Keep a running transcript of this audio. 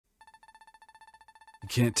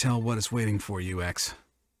can't tell what is waiting for you, X.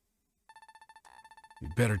 You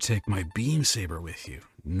better take my beam saber with you.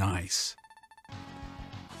 Nice.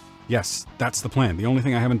 Yes, that's the plan. The only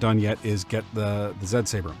thing I haven't done yet is get the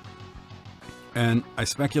Z-Saber. And I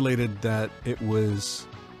speculated that it was...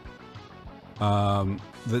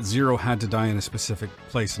 that Zero had to die in a specific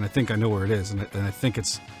place, and I think I know where it is, and I think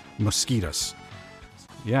it's Mosquitus.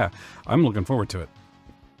 Yeah, I'm looking forward to it.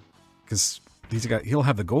 Because he'll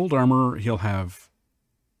have the gold armor, he'll have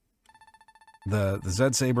the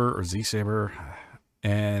Z-Saber or Z-Saber,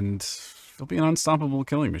 and he'll be an unstoppable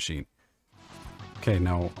killing machine. Okay,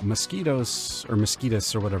 now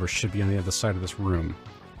Mosquitos or whatever should be on the other side of this room.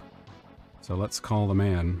 So let's call the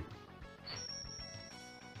man.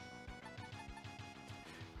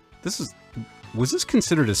 Was this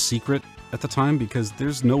considered a secret at the time? Because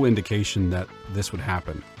there's no indication that this would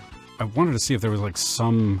happen. I wanted to see if there was like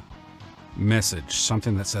some message,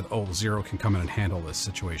 something that said, oh, Zero can come in and handle this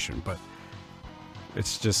situation, but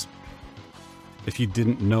it's just, if you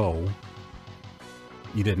didn't know,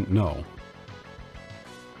 you didn't know.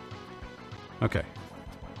 Okay.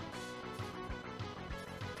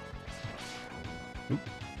 Oop.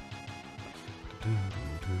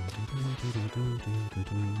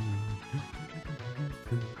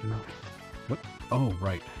 What? Oh,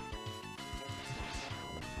 right.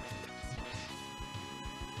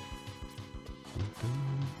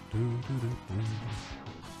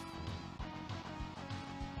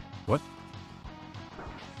 What?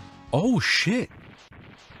 Oh, shit.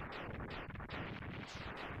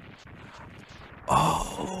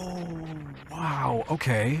 Oh, wow.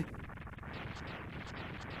 Okay.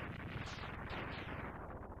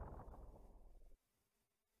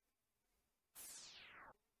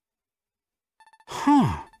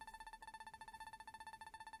 Huh.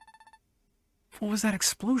 What was that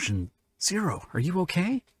explosion? Zero, are you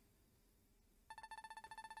okay?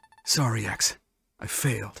 Sorry, X. I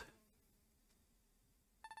failed.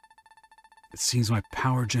 It seems my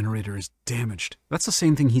power generator is damaged. That's the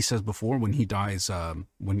same thing he says before when he dies,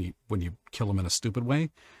 when you kill him in a stupid way.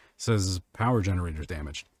 It says his power generator is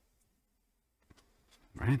damaged.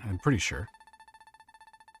 Right? I'm pretty sure.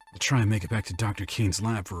 I'll try and make it back to Dr. Kane's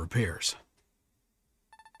lab for repairs.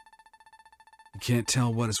 You can't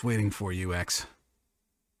tell what is waiting for you, X.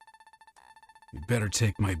 You better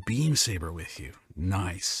take my beam saber with you.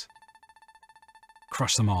 Nice.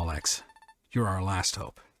 Crush them all, X. You're our last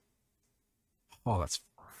hope. Oh, that's...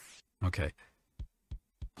 Okay.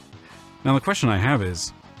 Now, the question I have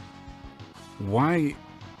is... Why...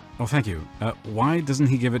 Oh, thank you. Why doesn't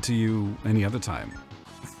he give it to you any other time?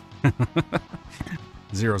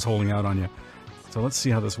 Zero's holding out on you. So let's see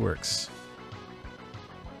how this works.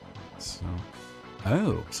 So...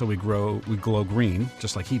 Oh, so we glow green,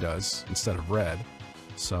 just like he does, instead of red.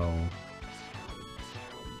 So...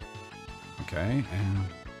 Okay, and...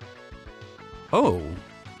 Oh!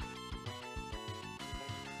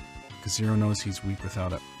 Because Zero knows he's weak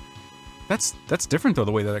without it. That's different, though,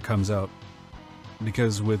 the way that it comes out.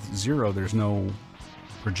 Because with Zero, there's no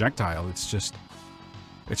projectile. It's just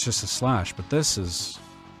a slash. But this is...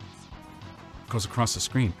 goes across the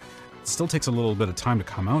screen. It still takes a little bit of time to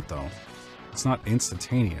come out, though. It's not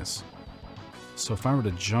instantaneous. So if I were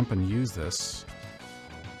to jump and use this...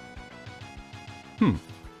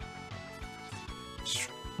 Just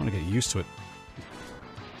want to get used to it.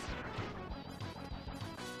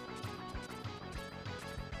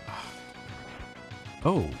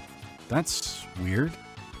 Oh, that's weird.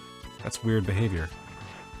 That's weird behavior.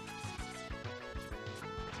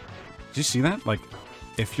 Did you see that? Like,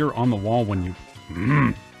 if you're on the wall when you...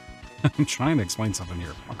 I'm trying to explain something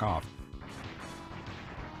here. Fuck off.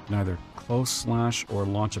 Neither close slash or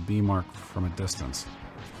launch a beam arc from a distance.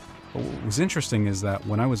 But what was interesting is that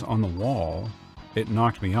when I was on the wall, it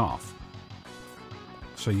knocked me off.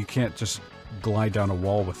 So you can't just glide down a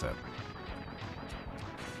wall with it.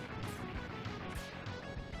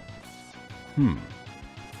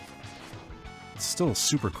 It's still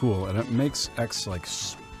super cool, and it makes X, like,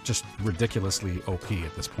 just ridiculously OP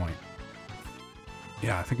at this point.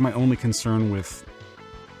 Yeah, I think my only concern with...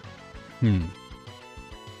 with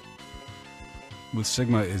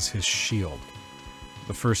Sigma is his shield.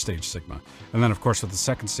 The first stage Sigma. And then, of course, with the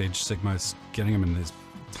second stage Sigma, it's getting him in his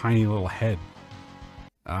tiny little head.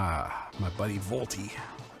 Ah, my buddy Volty.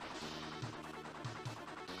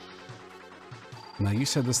 Now, you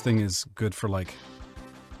said this thing is good for, like,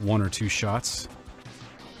 1 or 2 shots.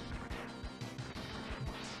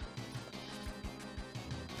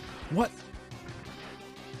 What?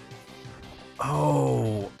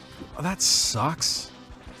 Oh, that sucks.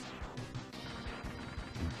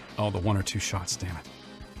 Oh, the 1 or 2 shots, damn it.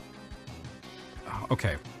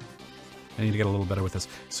 Okay. I need to get a little better with this.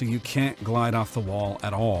 So you can't glide off the wall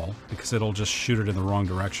at all, because it'll just shoot it in the wrong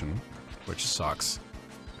direction, which sucks.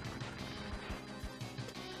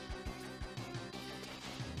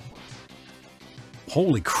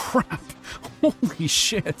 Holy crap! Holy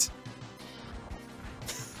shit!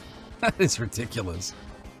 That is ridiculous.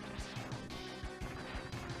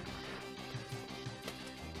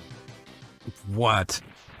 What?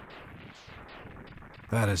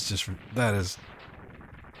 That is just... That is...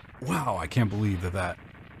 Wow, I can't believe that that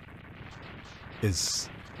is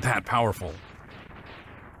that powerful.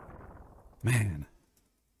 Man.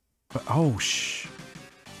 But, oh,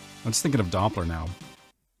 I'm just thinking of Doppler now.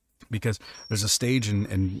 Because there's a stage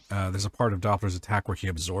and there's a part of Doppler's attack where he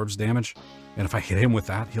absorbs damage. And if I hit him with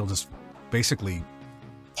that, he'll just basically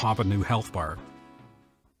pop a new health bar.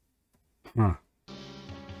 Huh.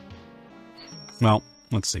 Well,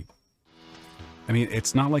 let's see. I mean,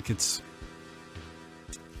 it's not like it's...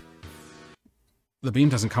 The beam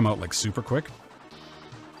doesn't come out, like, super quick.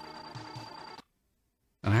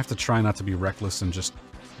 And I have to try not to be reckless and just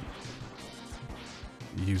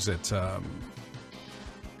use it,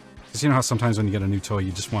 because you know how sometimes when you get a new toy,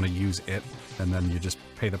 you just want to use it, and then you just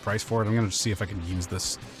pay the price for it? I'm going to see if I can use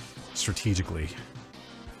this strategically.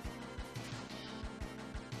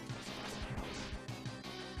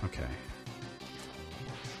 Okay.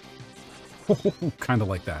 Kind of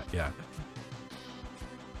like that, yeah.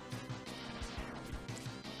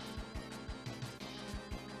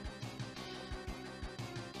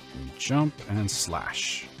 Jump and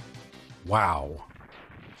slash. Wow.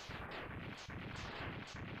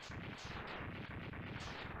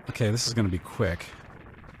 Okay, this is going to be quick.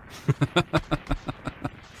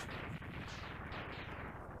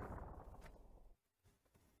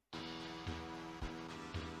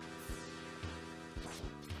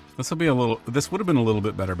 This would have been a little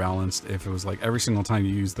bit better balanced if it was like every single time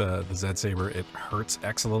you use the Z-Saber, it hurts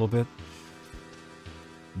X a little bit.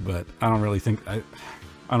 But I don't really think...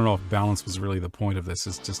 I don't know if balance was really the point of this.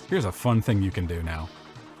 It's just, here's a fun thing you can do now.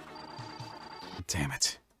 Damn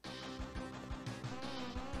it.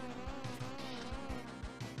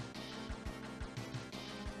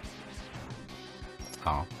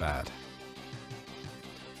 Oh, bad.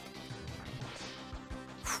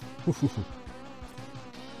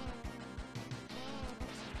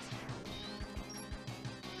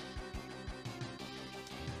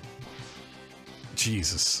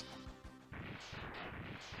 Jesus.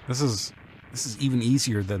 This is even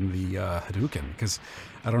easier than the Hadouken, because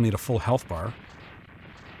I don't need a full health bar.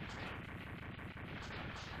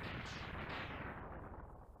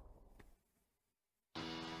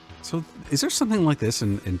 So, is there something like this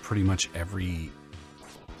in pretty much every...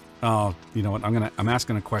 Oh, you know what? I'm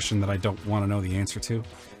asking a question that I don't want to know the answer to,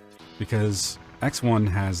 because X1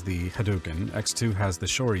 has the Hadouken, X2 has the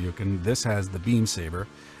Shoryuken, this has the Beam Saber,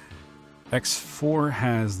 X4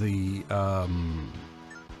 has the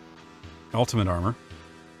Ultimate Armor,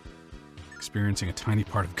 experiencing a tiny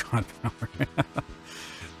part of God power.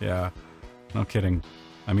 Yeah, no kidding.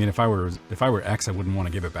 I mean, if I were X, I wouldn't want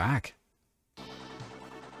to give it back.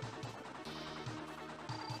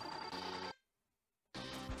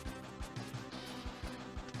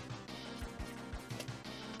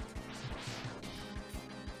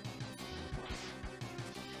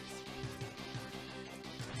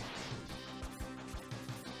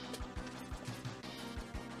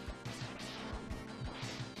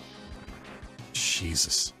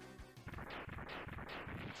 Jesus.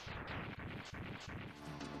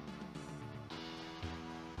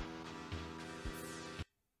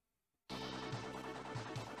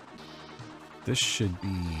 This should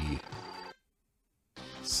be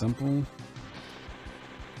simple.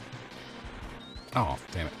 Oh,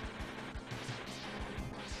 damn it.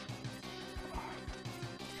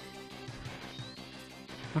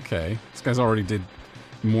 Okay, this guy's already did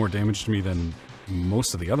more damage to me than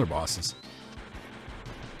most of the other bosses.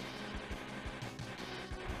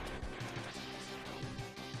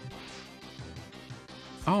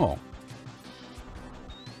 Oh.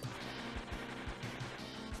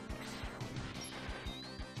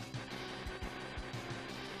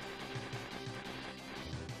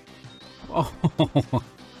 Oh.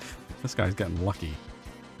 This guy's getting lucky.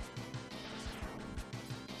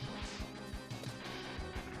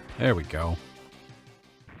 There we go.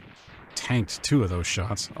 Tanked 2 of those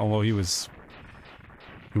shots, although he was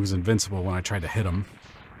invincible when I tried to hit him.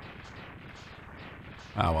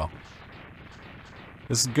 Ah, well.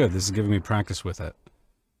 This is good. This is giving me practice with it.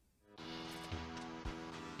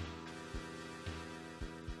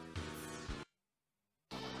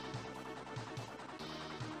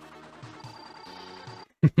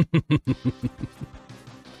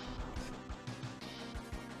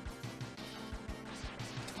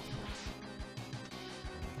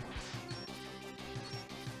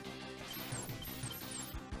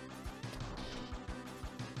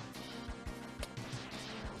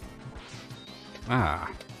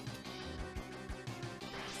 Ah.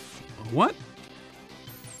 What?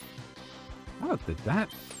 How did that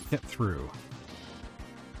get through?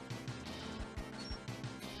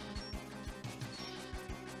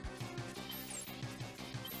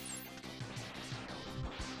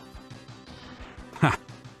 Ha!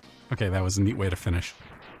 Okay, that was a neat way to finish.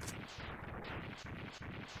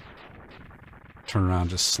 Turn around,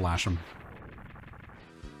 just slash him.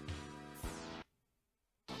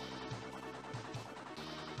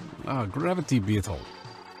 Gravity Beetle.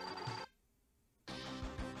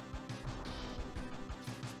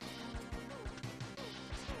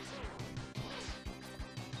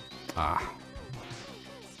 Ah.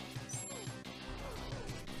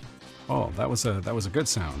 Oh, that was a good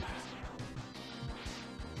sound.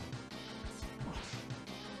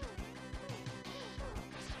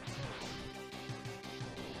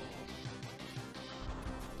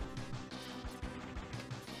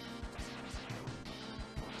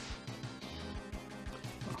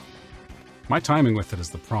 My timing with it is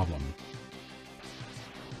the problem.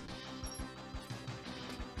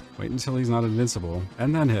 Wait until he's not invincible,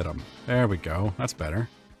 and then hit him. There we go. That's better.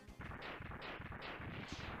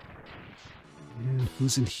 And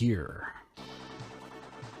who's in here?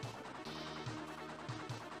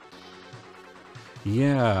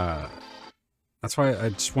 Yeah. That's why I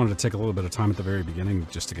just wanted to take a little bit of time at the very beginning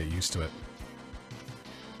just to get used to it.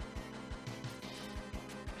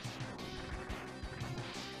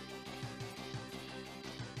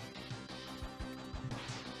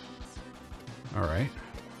 Alright.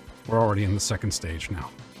 We're already in the second stage now.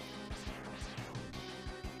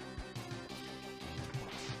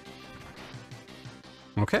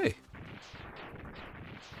 Okay.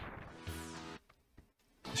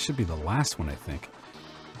 This should be the last one, I think.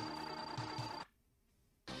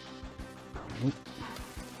 Oop.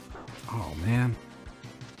 Oh, man.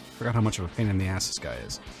 Forgot how much of a pain in the ass this guy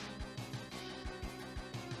is.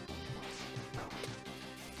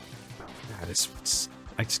 God,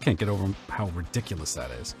 I just can't get over how ridiculous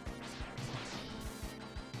that is.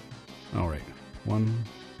 Alright. 1,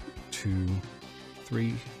 2,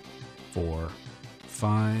 3, 4,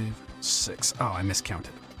 5, 6. Oh, I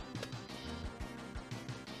miscounted.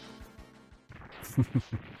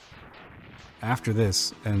 After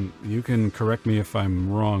this, and you can correct me if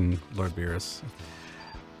I'm wrong, Lord Beerus,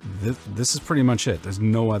 this is pretty much it. There's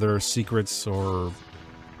no other secrets or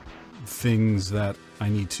things that I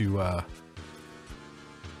need to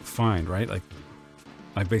find, right? Like,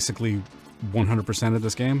 I basically 100% of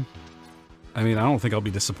this game. I mean, I don't think I'll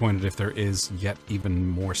be disappointed if there is yet even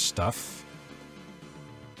more stuff.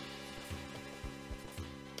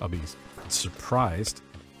 I'll be surprised.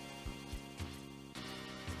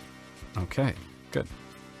 Okay, good.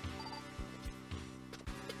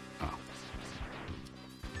 Oh.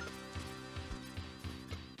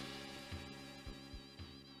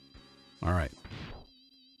 All right.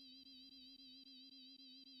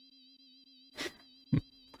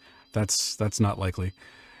 That's not likely.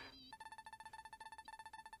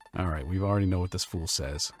 All right, we already know what this fool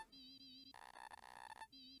says.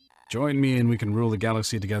 Join me and we can rule the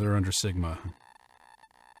galaxy together under Sigma.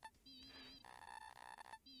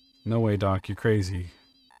 No way, Doc, you're crazy.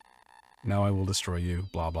 Now I will destroy you,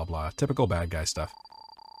 blah, blah, blah. Typical bad guy stuff.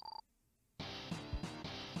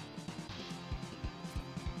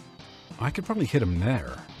 I could probably hit him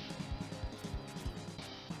there.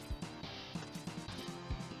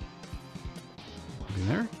 In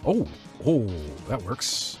there? Oh, that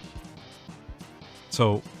works.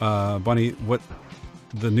 So, Bunny, what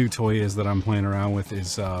the new toy is that I'm playing around with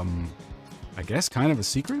is, I guess, kind of a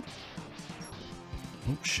secret?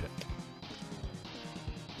 Oh, shit.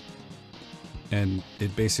 And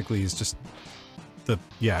it basically is just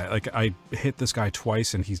yeah, like, I hit this guy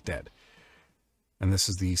twice and he's dead. And this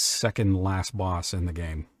is the second last boss in the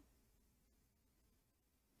game.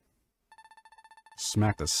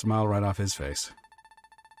 Smacked the smile right off his face.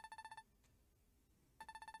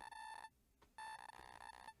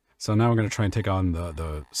 So now we're going to try and take on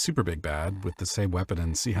the super big bad with the same weapon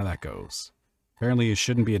and see how that goes. Apparently it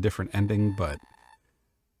shouldn't be a different ending, but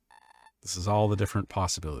this is all the different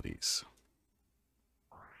possibilities.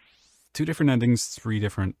 2 different endings, 3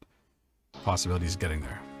 different possibilities of getting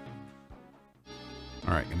there.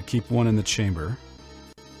 Alright, gonna keep one in the chamber.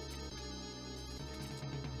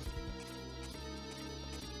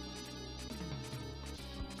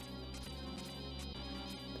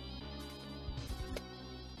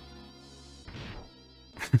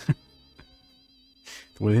 The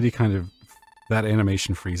way that he kind of... That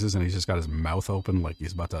animation freezes and he's just got his mouth open like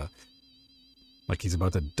he's about to... Like he's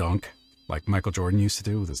about to dunk. Like Michael Jordan used to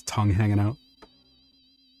do with his tongue hanging out.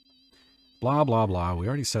 Blah, blah, blah. We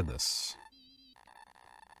already said this.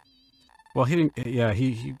 Well, he didn't... Yeah,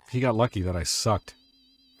 he got lucky that I sucked.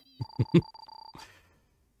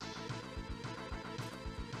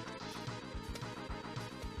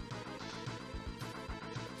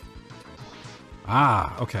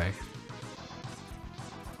 Ah, okay.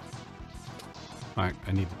 I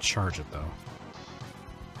need to charge it, though.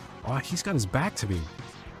 Oh, he's got his back to me.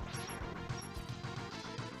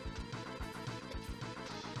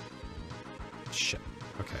 Shit.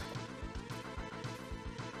 Okay.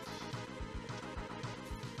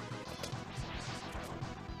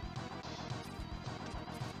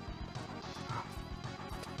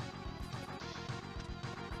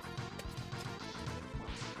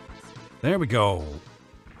 There we go.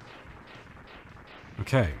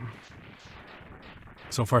 Okay.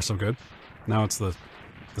 So far, so good. Now it's the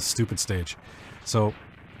stupid stage. So,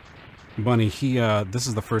 Bunny, this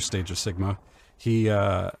is the first stage of Sigma. He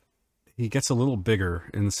gets a little bigger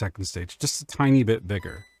in the second stage, just a tiny bit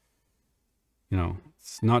bigger. You know,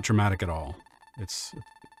 it's not dramatic at all.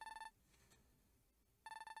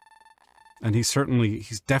 And he's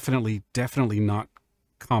definitely not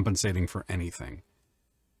compensating for anything.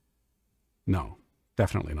 No,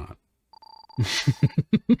 definitely not.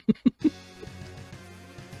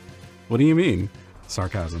 What do you mean?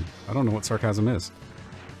 Sarcasm. I don't know what sarcasm is.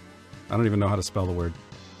 I don't even know how to spell the word.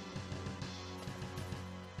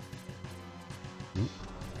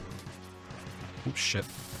 Oh, shit.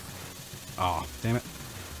 Oh, damn it.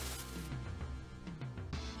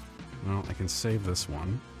 Well, I can save this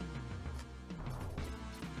one.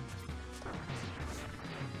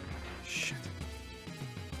 Shit.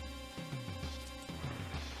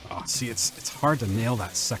 Oh, see, it's hard to nail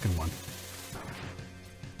that second one.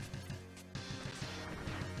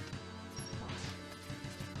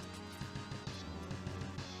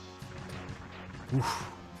 Oof.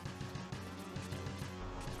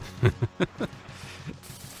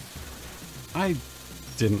 I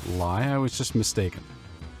didn't lie, I was just mistaken.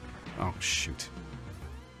 Oh, shoot.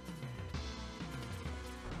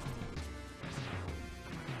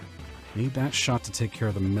 Need that shot to take care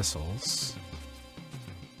of the missiles.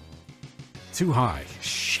 Too high.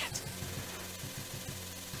 Shit.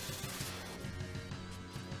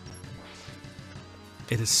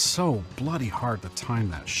 It is so bloody hard to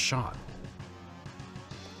time that shot.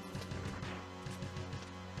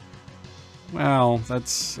 Well,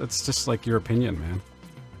 that's just like your opinion, man.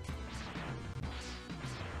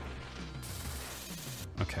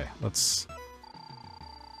 Okay, let's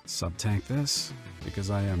sub-tank this, because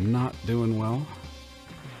I am not doing well.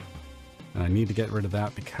 And I need to get rid of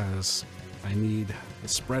that because I need the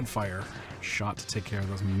spread fire shot to take care of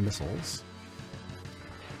those missiles.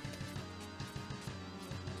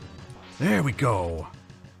 There we go!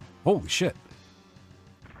 Holy shit!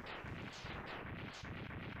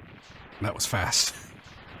 That was fast.